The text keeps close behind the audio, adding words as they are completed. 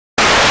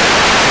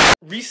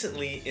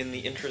Recently, in the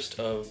interest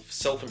of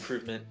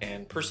self-improvement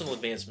and personal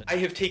advancement, I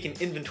have taken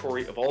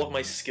inventory of all of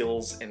my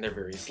skills and their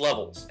various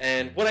levels.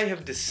 And what I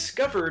have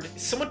discovered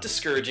is somewhat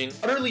discouraging,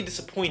 utterly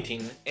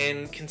disappointing,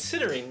 and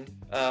considering,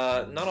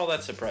 not all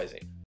that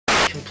surprising.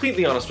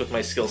 Completely honest with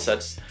my skill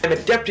sets, I'm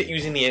adept at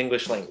using the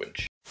English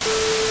language.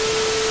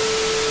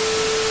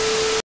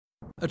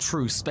 A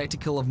true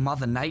spectacle of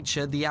Mother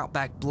Nature, the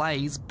outback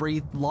blaze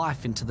breathed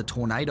life into the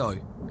tornado.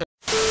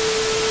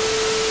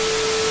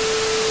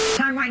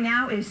 Time right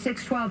now is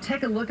 6:12.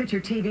 Take a look at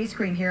your TV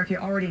screen here if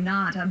you're already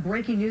not.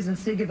 Breaking news in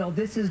Seagoville.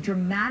 This is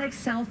dramatic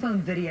cell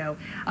phone video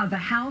of a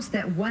house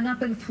that went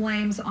up in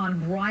flames on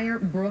Briar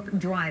Brook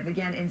Drive.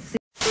 Again, in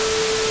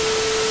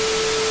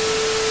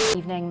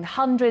Evening,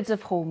 hundreds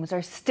of homes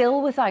are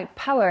still without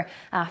power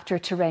after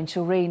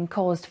torrential rain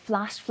caused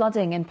flash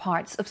flooding in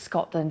parts of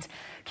Scotland.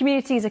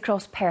 Communities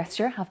across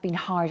Perthshire have been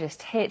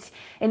hardest hit.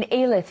 In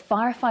Alyth,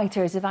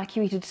 firefighters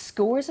evacuated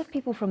scores of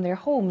people from their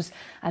homes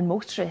and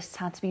motorists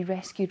had to be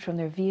rescued from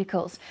their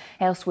vehicles.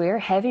 Elsewhere,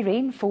 heavy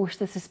rain forced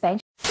the suspension